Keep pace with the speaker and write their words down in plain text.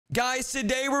Guys,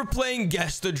 today we're playing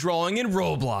Guess the Drawing in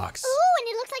Roblox. Ooh, and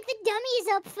it looks like the dummy is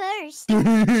up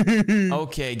first.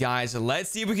 Okay, guys, let's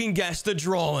see if we can guess the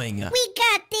drawing. We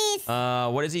got this.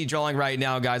 What is he drawing right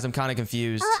now, guys? I'm kind of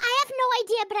confused. I have no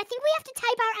idea, but I think we have to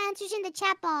type our answers in the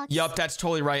chat box. Yup, that's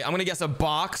totally right. I'm gonna guess a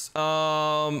box.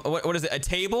 What is it? A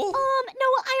table? No,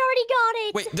 I already got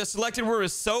it. Wait, the selected word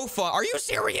is sofa. Are you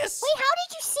serious? Wait, how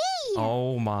did you see?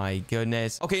 Oh my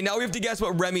goodness. Okay, now we have to guess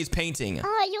what Remi's painting.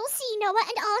 You'll see, Noah.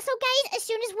 And also, guys, as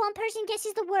soon as one person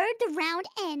guesses the word, the round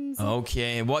ends.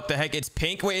 Okay, what the heck? It's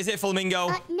pink? Wait, is it flamingo?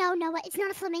 No, Noah, it's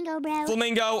not a flamingo, bro.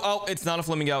 Flamingo. Oh, it's not a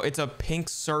flamingo. It's a pink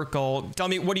circle. Tell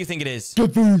me, what do you think it is?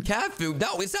 Cat food. Cat food?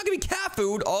 No, it's not gonna be cat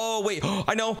food. Oh, wait.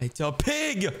 I know. It's a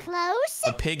pig. Close.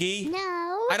 A piggy? No.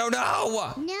 I don't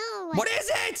know. No. What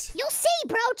is it? You'll see,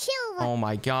 bro. Chill. Oh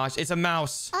my gosh. It's a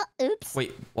mouse. Oops.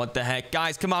 Wait, what the heck?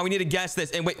 Guys, come on. We need to guess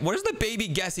this. And wait, what is the baby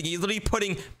guessing? He's literally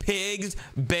putting pigs,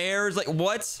 bears, like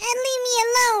what? And leave me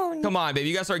alone. Come on, baby.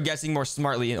 You gotta start guessing more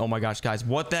smartly. And oh my gosh, guys.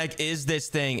 What the heck is this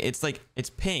thing? It's like, it's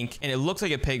pink and it looks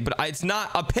like a pig, but it's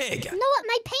not a pig. No,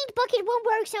 my paint bucket won't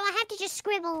work, so I have to just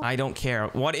scribble. I don't care.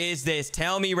 What is this?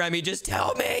 Tell me, Remi. Just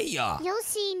tell me. You'll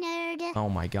see, nerd. Oh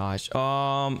my gosh.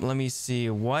 Let me see.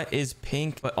 What is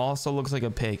pink but also looks like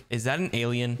a pig? Is that an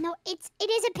alien? No, it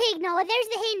is a pig, Noah. There's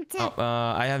the hint.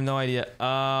 I have no idea.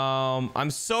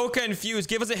 I'm so confused.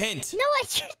 Give us a hint. Noah,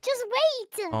 just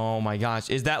wait. Oh my gosh.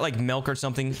 Is that like milk or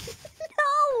something? No.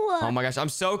 Oh my gosh. I'm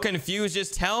so confused.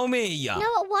 Just tell me.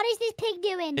 Noah, what is this pig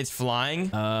doing? It's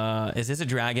flying. Is this a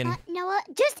dragon? Noah, what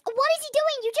is he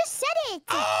doing? You just said it.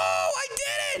 Oh, I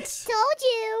did it. Told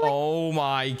you. Oh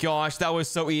my gosh. That was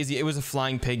so easy. It was a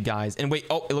flying pig, guys. And wait.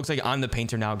 Oh, it looks like I'm the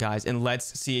painter now, guys. And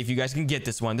let's see if you guys can get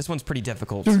this one. This one's pretty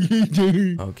difficult.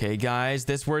 Okay, guys.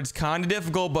 This word's kind of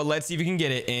difficult, but let's see if you can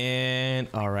get it. And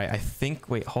all right. I think,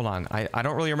 wait, hold on. I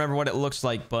don't really remember what it looks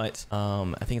like, but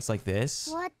I think it's like this.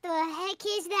 What the heck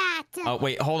is that? Oh,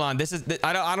 wait, hold on. This is,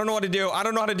 I don't know what to do. I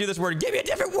don't know how to do this word. Give me a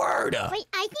different word. Wait,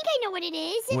 I think I know what it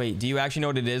is. Wait, do you actually know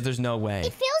what it is? There's no way.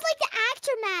 It feels like the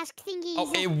actor mask thingy.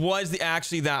 Oh, it was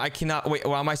actually that. I cannot, wait,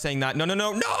 why am I saying that? No,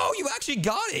 you actually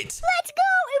got it. Let's go.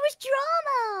 It was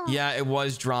drama. Yeah, it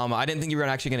was drama. I didn't think you were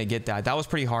actually going to get that. That was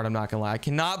pretty hard. I'm not going to lie. I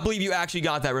cannot believe you actually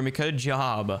got that, Remi. Good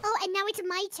job. Oh, and now it's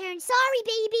my turn. Sorry,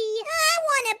 baby. I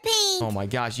want to paint. Oh my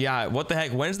gosh. Yeah. What the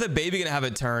heck? When is the baby going to have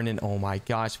a turn? And oh my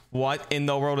gosh. What in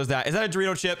the world is that? Is that a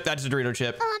Dorito chip? That's a Dorito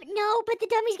chip. No, but the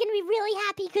dummy's going to be really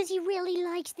happy because he really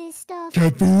likes this stuff.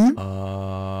 Cat food.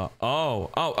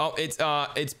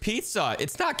 It's pizza.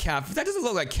 It's not cat food. That doesn't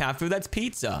look like cat food. That's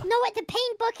pizza. No, the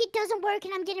paint bucket doesn't work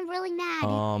and I'm getting really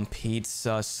mad.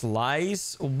 Pizza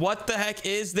slice. What the heck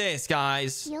is this,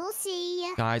 guys? You'll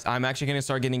see. Guys, I'm actually going to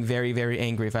start getting very, very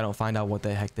angry if I don't find out what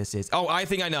the heck this is. Oh, I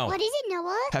think I know. What is it,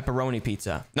 Noah? Pepperoni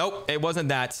pizza. Nope, it wasn't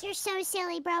that. You're so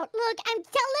silly, bro. Look, I'm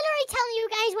literally telling you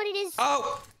guys what it is.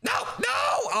 Oh, no.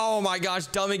 Oh my gosh,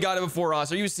 dummy got it before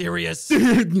us. Are you serious?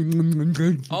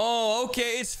 Oh,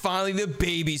 okay. It's finally the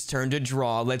baby's turn to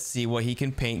draw. Let's see what he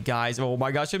can paint, guys. Oh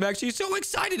my gosh, I'm actually so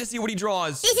excited to see what he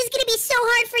draws. This is going to be so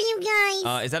hard for you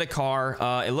guys. Is that a car?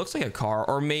 It looks like a car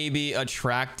or maybe a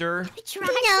tractor.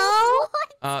 No.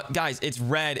 Guys, it's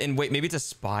red and wait, maybe it's a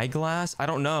spyglass? I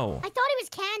don't know. I thought it was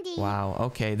candy. Wow,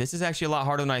 okay. This is actually a lot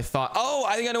harder than I thought. Oh,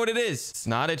 I think I know what it is. It's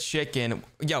not a chicken.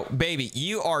 Yo, baby,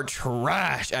 you are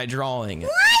trash at drawing.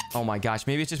 What? Oh my gosh,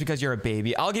 maybe it's just because you're a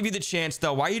baby. I'll give you the chance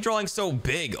though. Why are you drawing so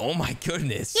big? Oh my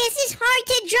goodness. This is hard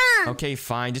to draw. Okay,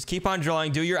 fine. Just keep on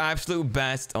drawing. Do your absolute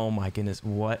best. Oh my goodness.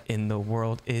 What in the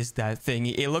world is that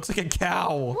thingy? It looks like a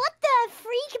cow. What the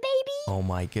freak, baby? Oh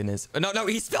my goodness. No,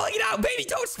 he's spelling it out. Baby,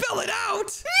 don't spell it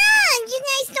out. You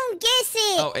guys don't guess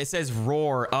it. Oh, it says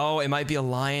roar. Oh, it might be a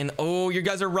lion. Oh, you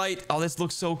guys are right. Oh, this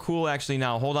looks so cool actually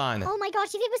now. Hold on. Oh my gosh,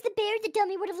 if it was the bear, the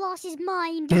dummy would have lost his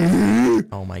mind.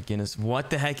 Oh my goodness. What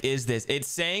the heck is this? It's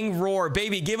saying roar.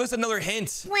 Baby, give us another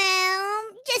hint. Well,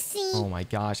 just see. Oh my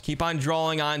gosh. Keep on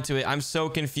drawing onto it. I'm so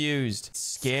confused.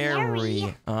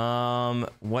 Scary.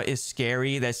 What is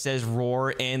scary? That says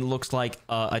roar and looks like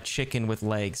a chicken with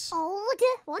legs.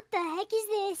 What the heck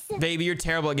is this? Baby, you're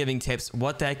terrible at giving tips.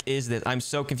 What the heck is this? I'm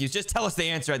so confused. Just tell us the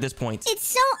answer at this point. It's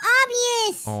so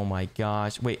obvious. Oh my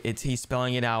gosh. Wait, he's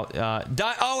spelling it out.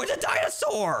 Oh, it's a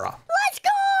dinosaur. Let's go.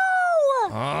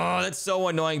 Oh, that's so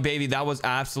annoying, baby. That was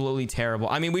absolutely terrible.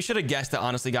 I mean, we should have guessed it,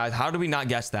 honestly, guys. How did we not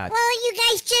guess that? Well, you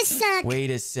guys just suck.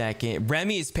 Wait a second.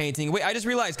 Remi is painting. Wait, I just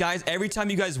realized, guys, every time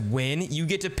you guys win, you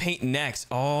get to paint next.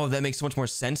 Oh, that makes so much more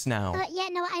sense now. Yeah,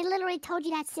 no, I literally told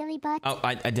you that, silly butt. Oh,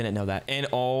 I didn't know that. And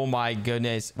oh my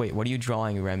goodness. Wait, what are you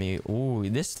drawing, Remi? Ooh,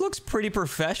 this looks pretty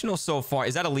professional so far.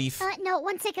 Is that a leaf? No,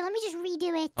 1 second. Let me just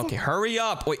redo it. Okay, hurry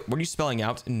up. Wait, what are you spelling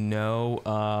out? No,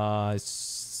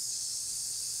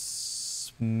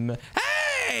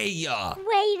 Hey!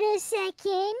 Wait a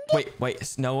second.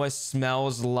 Wait. Noah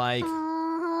smells like...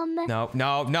 No,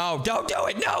 don't do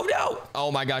it. No.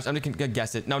 Oh my gosh, I'm just gonna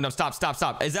guess it. No,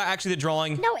 stop. Is that actually the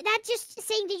drawing? No, that's just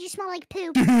saying, did you smell like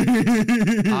poop?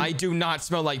 I do not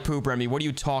smell like poop, Remi. What are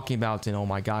you talking about? And oh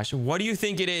my gosh, what do you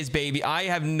think it is, baby? I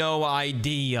have no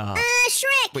idea.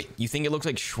 Shrek. Wait, you think it looks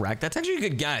like Shrek? That's actually a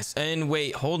good guess. And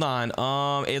wait, hold on.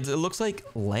 It looks like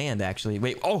land, actually.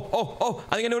 Wait, oh,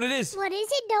 I think I know what it is. What is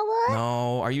it, Noah?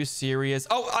 No, are you serious?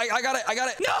 Oh, I got it.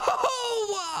 No!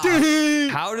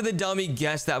 How did the dummy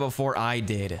guess that before I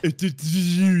did?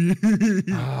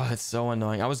 Oh, that's so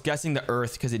annoying. I was guessing the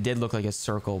earth because it did look like a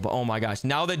circle, but oh my gosh,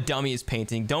 now the dummy is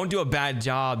painting. Don't do a bad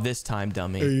job this time,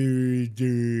 dummy.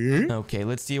 Okay,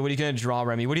 let's see what he's gonna draw,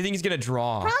 Remi. What do you think he's gonna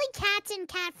draw? Probably cats and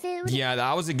cat food. Yeah,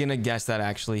 I was gonna guess that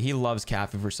actually. He loves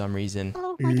cat food for some reason.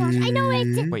 Oh my gosh, I know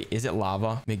it. Wait, is it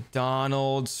lava?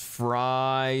 McDonald's,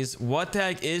 fries. What the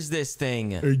heck is this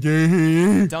thing?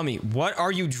 Dummy, what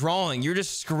are you drawing? You're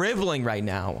just scribbling right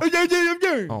now.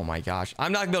 Oh my gosh.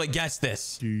 I'm not gonna be able to guess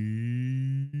this.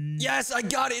 Yes, I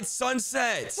got it. It's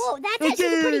sunset. Whoa, that's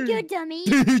actually pretty good, dummy.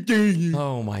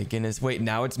 Oh my goodness. Wait,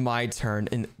 now it's my turn.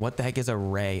 And what the heck is a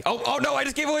ray? Oh no, I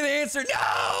just gave away the answer.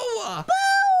 No! Boom!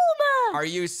 Are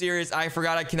you serious? I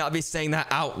forgot I cannot be saying that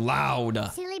out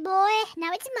loud. Silly boy.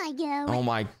 Now it's my go. Oh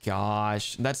my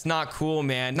gosh. That's not cool,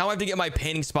 man. Now I have to get my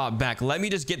painting spot back. Let me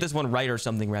just get this one right or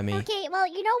something, Remi. Okay, well,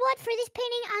 you know what? For this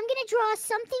painting, I'm gonna draw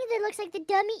something that looks like the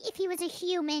dummy if he was a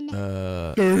human.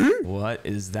 What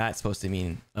is that supposed to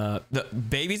mean? The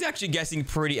baby's actually guessing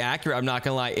pretty accurate. I'm not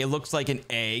gonna lie. It looks like an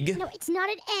egg. No, it's not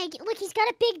an egg. Look, he's got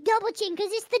a big double chin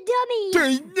because it's the dummy.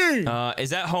 Is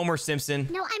that Homer Simpson?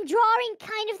 No, I'm drawing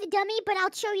kind of the dummy, but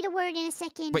I'll show you the word in a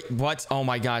second. Wait, what? Oh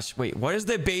my gosh. Wait, what is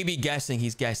the baby guessing?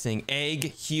 He's guessing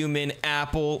egg, human,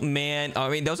 apple, man. I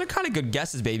mean, those are kind of good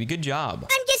guesses, baby. Good job.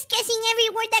 I'm just guessing every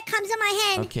word that comes in my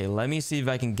head. Okay, let me see if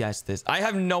I can guess this. I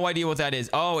have no idea what that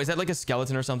is. Oh, is that like a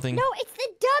skeleton or something? No, it's the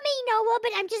dummy, Noah,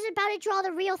 but I'm just about to draw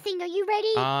the real thing. Are you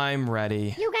ready? I'm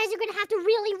ready. You guys are gonna have to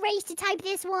really race to type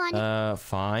this one.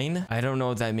 Fine. I don't know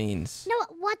what that means. Noah,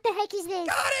 what the heck is this?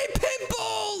 Got a pimple!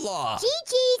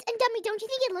 GG's. And dummy, don't you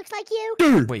think it looks like you?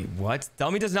 Wait, what?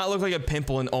 Dummy does not look like a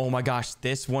pimple, and oh my gosh,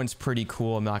 this one's pretty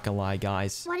cool. I'm not gonna lie,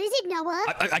 guys. What is it, Noah?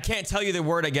 I can't tell you the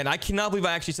word again. I cannot believe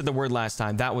I actually said the word last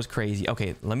time. That was crazy.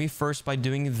 Okay, let me first by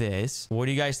doing this. What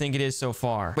do you guys think it is so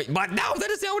far? Wait, but no, that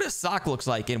is not what a sock looks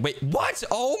like. And wait, what?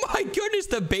 Oh my goodness,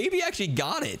 the baby actually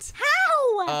got it. How?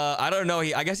 I don't know.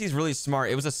 I guess he's really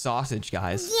smart. It was a sausage,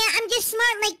 guys. Yeah, I'm just smart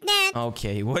like that.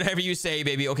 Okay, whatever you say,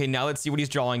 baby. Okay, now let's see what he's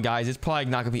drawing, guys. It's probably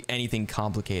not gonna be anything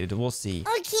complicated. We'll see.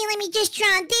 Okay, let me just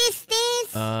draw this.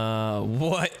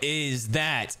 What is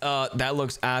that? That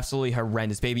looks absolutely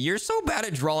horrendous, baby. You're so bad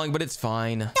at drawing, but it's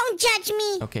fine. Don't judge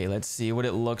me. Okay, let's see what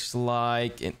it looks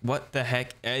like. And what the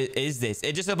heck is this?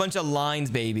 It's just a bunch of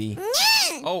lines, baby.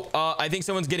 Oh, I think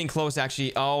someone's getting close,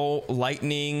 actually. Oh,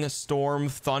 lightning, storm,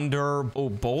 thunder, oh,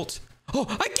 bolt. Oh,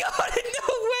 I got it!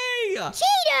 No way!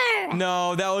 Cheater!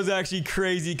 No, that was actually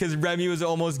crazy because Remi was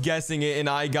almost guessing it and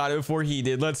I got it before he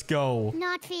did. Let's go.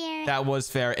 Not fair. That was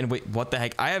fair. And wait, what the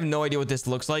heck? I have no idea what this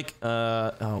looks like.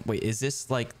 Oh, wait, is this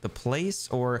like the place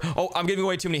or... Oh, I'm giving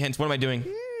away too many hints. What am I doing?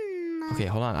 Okay,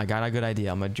 hold on. I got a good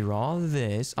idea. I'm gonna draw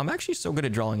this. I'm actually so good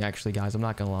at drawing, actually, guys. I'm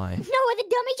not gonna lie. No, the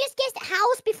dummy just guessed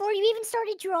house before you even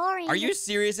started drawing. Are you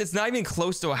serious? It's not even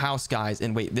close to a house, guys.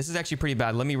 And wait, this is actually pretty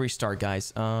bad. Let me restart,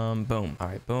 guys. Boom. All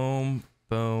right, boom.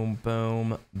 Boom,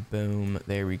 boom, boom.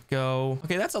 There we go.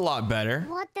 Okay, that's a lot better.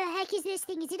 What the heck is this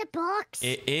thing? Is it a box?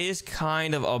 It is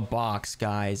kind of a box,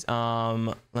 guys.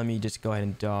 Let me just go ahead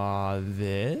and draw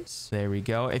this. There we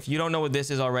go. If you don't know what this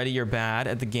is already, you're bad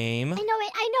at the game. I know it.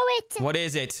 What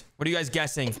is it? What are you guys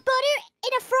guessing? It's butter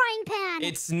in a frying pan.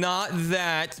 It's not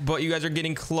that, but you guys are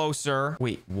getting closer.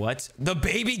 Wait, what? The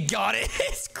baby got it.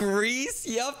 It's grease.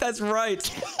 Yep, that's right.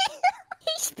 He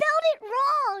spelled it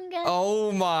wrong.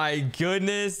 Oh my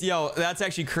goodness. Yo, that's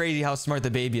actually crazy how smart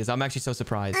the baby is. I'm actually so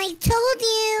surprised. I told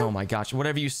you. Oh my gosh.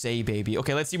 Whatever you say, baby.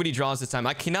 Okay, let's see what he draws this time.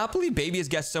 I cannot believe baby has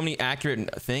guessed so many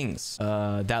accurate things.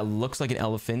 That looks like an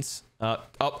elephant. No,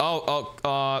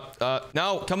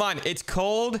 come on. It's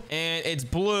cold and it's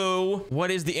blue. What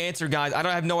is the answer, guys? I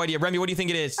have no idea. Remi, what do you think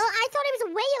it is? Oh, I thought it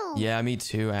was a whale. Yeah, me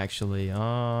too, actually.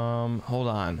 Hold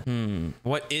on.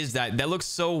 What is that? That looks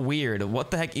so weird.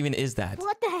 What the heck even is that?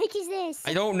 What the heck is this?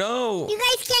 I don't know. You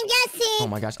guys can't guess it. Oh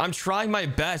my gosh. I'm trying my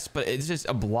best, but it's just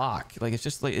a block. Like, it's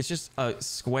just a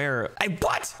square.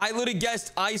 What? I literally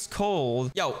guessed ice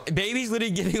cold. Yo, baby's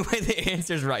literally giving away the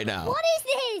answers right now. What is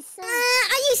this?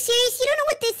 Are you serious? You don't know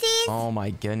what this is? Oh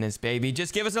my goodness, baby.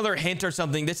 Just give us another hint or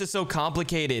something. This is so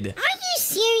complicated. Are you serious?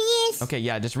 serious? Okay,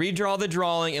 yeah, just redraw the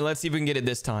drawing and let's see if we can get it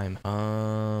this time.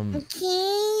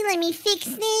 Okay, let me fix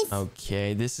this.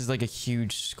 Okay, this is like a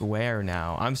huge square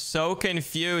now. I'm so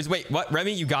confused. Wait, what?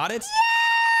 Remi, you got it?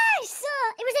 Yes!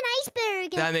 It was an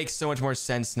iceberg. That makes so much more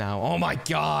sense now. Oh my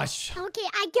gosh. Okay,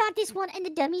 I got this one, and the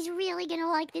dummy's really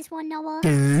gonna like this one, Noah.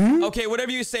 Okay,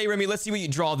 whatever you say, Remi. Let's see what you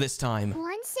draw this time.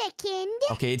 1 second.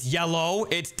 Okay, it's yellow.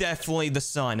 It's definitely the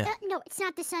sun. No, it's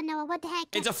not the sun, Noah. What the heck?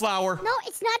 It's a flower. No,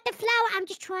 it's not the flower. I'm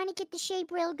just trying to get the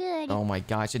shape real good. Oh my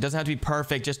gosh, it doesn't have to be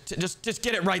perfect. Just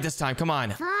get it right this time. Come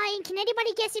on. Fine. Can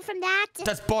anybody guess it from that?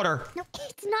 That's butter. No,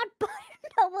 it's not butter,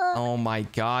 Noah. Oh my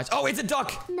gosh. Oh, it's a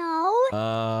duck. No.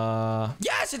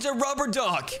 Yes, it's a rubber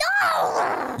duck.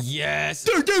 No! Yes.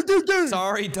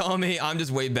 Sorry, dummy. I'm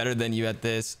just way better than you at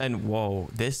this. And whoa,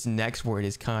 this next word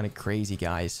is kind of crazy,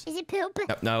 guys. Is it poop?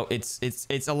 No,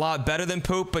 it's a lot better than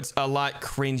poop, but it's a lot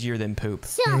cringier than poop.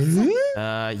 Sus.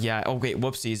 Yeah. Oh, wait,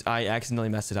 whoopsies. I accidentally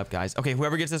messed it up, guys. Okay,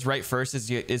 whoever gets this right first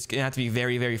is gonna have to be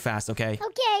very, very fast, okay?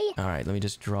 Okay. All right, let me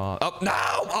just draw. Oh, no!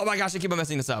 Oh my gosh, I keep on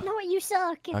messing this up. No, you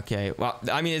suck. Okay, well,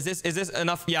 I mean, is this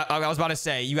enough? Yeah, I was about to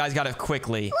say, you guys got it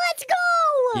quickly. Let's go!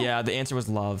 Yeah, the answer was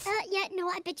love. Yeah, no,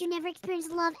 I bet you never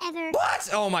experienced love ever. What?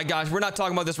 Oh my gosh, we're not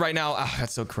talking about this right now. Oh,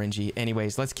 that's so cringy.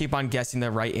 Anyways, let's keep on guessing the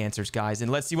right answers, guys.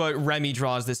 And let's see what Remi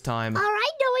draws this time. All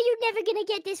right, Noah, you're never gonna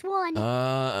get this one.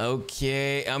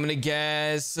 Okay. I'm gonna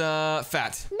guess,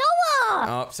 fat. Noah!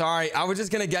 Oh, sorry. I was just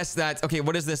gonna guess that. Okay,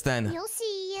 what is this then? You'll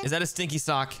see. Is that a stinky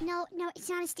sock? No, it's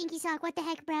not a stinky sock. What the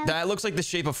heck, bro? That looks like the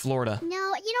shape of Florida. No, you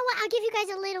know what? I'll give you guys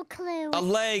a little clue. A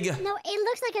leg. No, it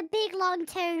looks like a big long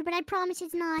turd, but I promise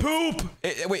it's not. Poop.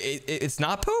 Wait, it's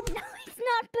not poop? No, it's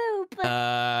not poop.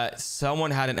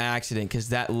 Someone had an accident because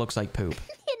that looks like poop.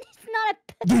 It's not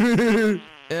a poop.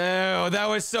 Ew, that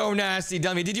was so nasty,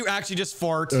 dummy. Did you actually just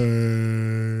fart?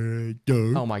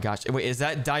 Oh my gosh. Wait, is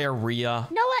that diarrhea?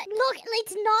 Noah, look,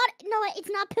 it's not. Noah, it's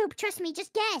not poop. Trust me.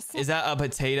 Just guess. Is that a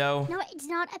potato? No, it's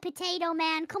not a potato,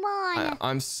 man. Come on.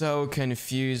 I'm so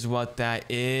confused what that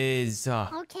is.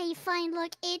 Okay, fine.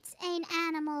 Look, it's an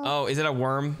animal. Oh, is it a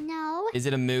worm? No. Is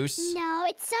it a moose? No,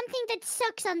 it's something that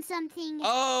sucks on something.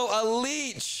 Oh, a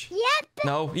leech. Yep.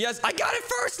 No. Yes, I got it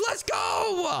first. Let's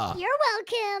go. You're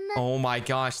welcome. Oh my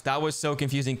gosh, that was so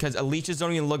confusing because leeches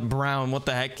don't even look brown. What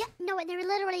the heck? No, they're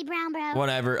literally brown, bro.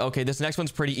 Whatever. Okay, this next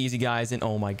one's pretty easy, guys. And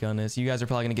oh my goodness, you guys are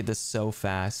probably gonna get this so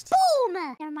fast.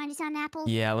 Boom! Never mind, it's not an apple.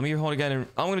 Yeah, let me hold it again. And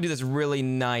I'm gonna do this really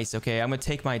nice, okay? I'm gonna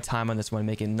take my time on this one,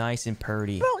 make it nice and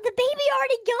purty. Bro, the baby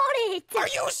already got it. Are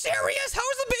you serious? How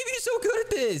is the baby so good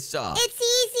at this? It's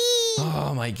easy.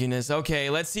 Oh my goodness. Okay,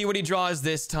 let's see what he draws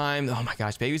this time. Oh my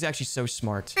gosh, baby's actually so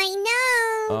smart. I know.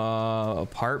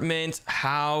 Apartment,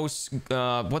 house,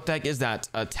 what the heck is that?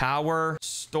 A tower,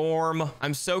 storm.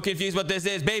 I'm so confused what this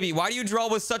is. Baby, why do you draw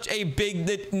with such a big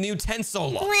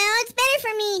utensil? Well, it's better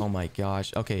for me. Oh my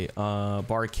gosh. Okay,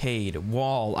 barcade,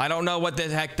 wall. I don't know what the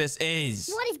heck this is.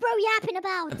 What is bro yapping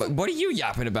about? But what are you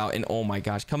yapping about? And oh my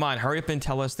gosh, come on, hurry up and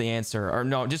tell us the answer. Or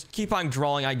no, just keep on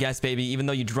drawing, I guess, baby, even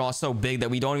though you draw so big that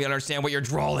we don't even understand what you're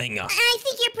drawing. I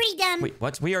think you're pretty dumb. Wait,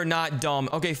 what? We are not dumb.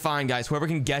 Okay, fine, guys. Whoever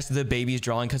can guess the baby's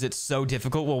drawing because it's so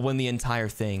difficult will win the entire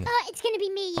thing. It's gonna be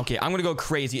me. Okay, I'm gonna go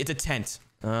crazy. It's a tent.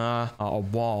 A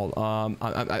wall. A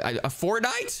Fortnite? A fort!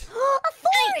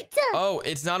 Oh,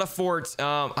 it's not a fort.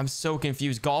 I'm so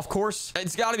confused. Golf course?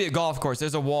 It's gotta be a golf course.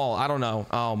 There's a wall. I don't know.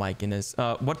 Oh my goodness.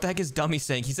 What the heck is Dummy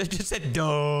saying? He just said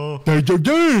duh.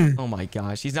 Oh my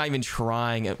gosh. He's not even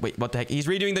trying. Wait, what the heck? He's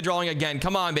redoing the drawing again.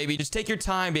 Come on, baby. Just take your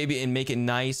time, baby, and make it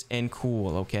nice and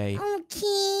cool, okay?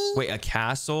 Okay. Wait, a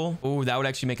castle? Oh, that would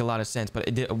actually make a lot of sense, but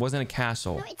it wasn't a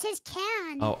castle. No, it says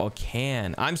can. Oh, a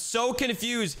can. I'm so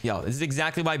confused. Yo, this is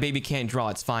exactly why baby can't draw.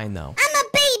 It's fine, though. I'm a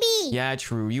baby. Yeah,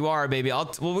 true. You are a baby.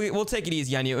 We'll take it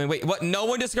easy on you. And wait, what? No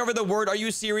one discovered the word. Are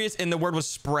you serious? And the word was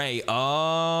spray.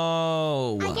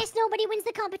 Oh. I guess nobody wins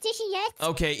the competition yet.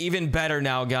 Okay, even better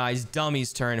now, guys.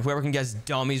 Dummy's turn. Whoever can guess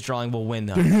Dummy's drawing will win,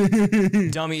 though.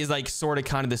 Dummy is like sort of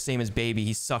kind of the same as baby.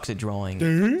 He sucks at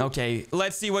drawing. Okay,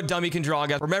 let's see what Dummy can draw,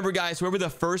 guys. Remember, guys, whoever the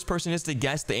first person is to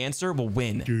guess the answer will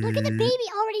win. Look at the baby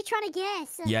already trying to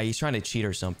guess. Yeah, he's trying to cheat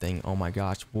or something. Oh my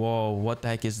gosh. Whoa, what the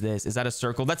heck is this? Is that a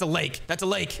circle? That's a lake. That's a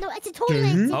lake. No, it's a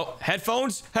toilet. Oh,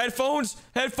 headphones, headsets.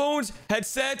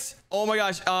 Oh my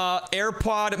gosh.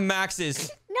 AirPod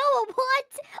Maxes. No, what?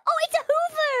 Oh, it's a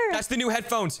Hoover. That's the new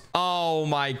headphones. Oh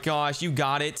my gosh, you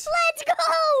got it. Let's go.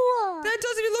 That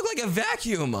doesn't even look like a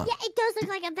vacuum. Yeah, it does look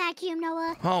like a vacuum,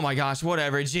 Noah. Oh my gosh,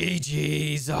 whatever.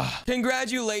 GG's.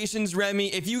 Congratulations, Remi.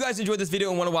 If you guys enjoyed this video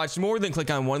and want to watch more, then click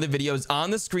on one of the videos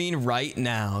on the screen right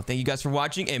now. Thank you guys for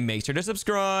watching and make sure to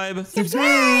subscribe.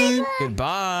 Subscribe.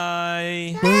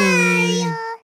 Goodbye. Bye.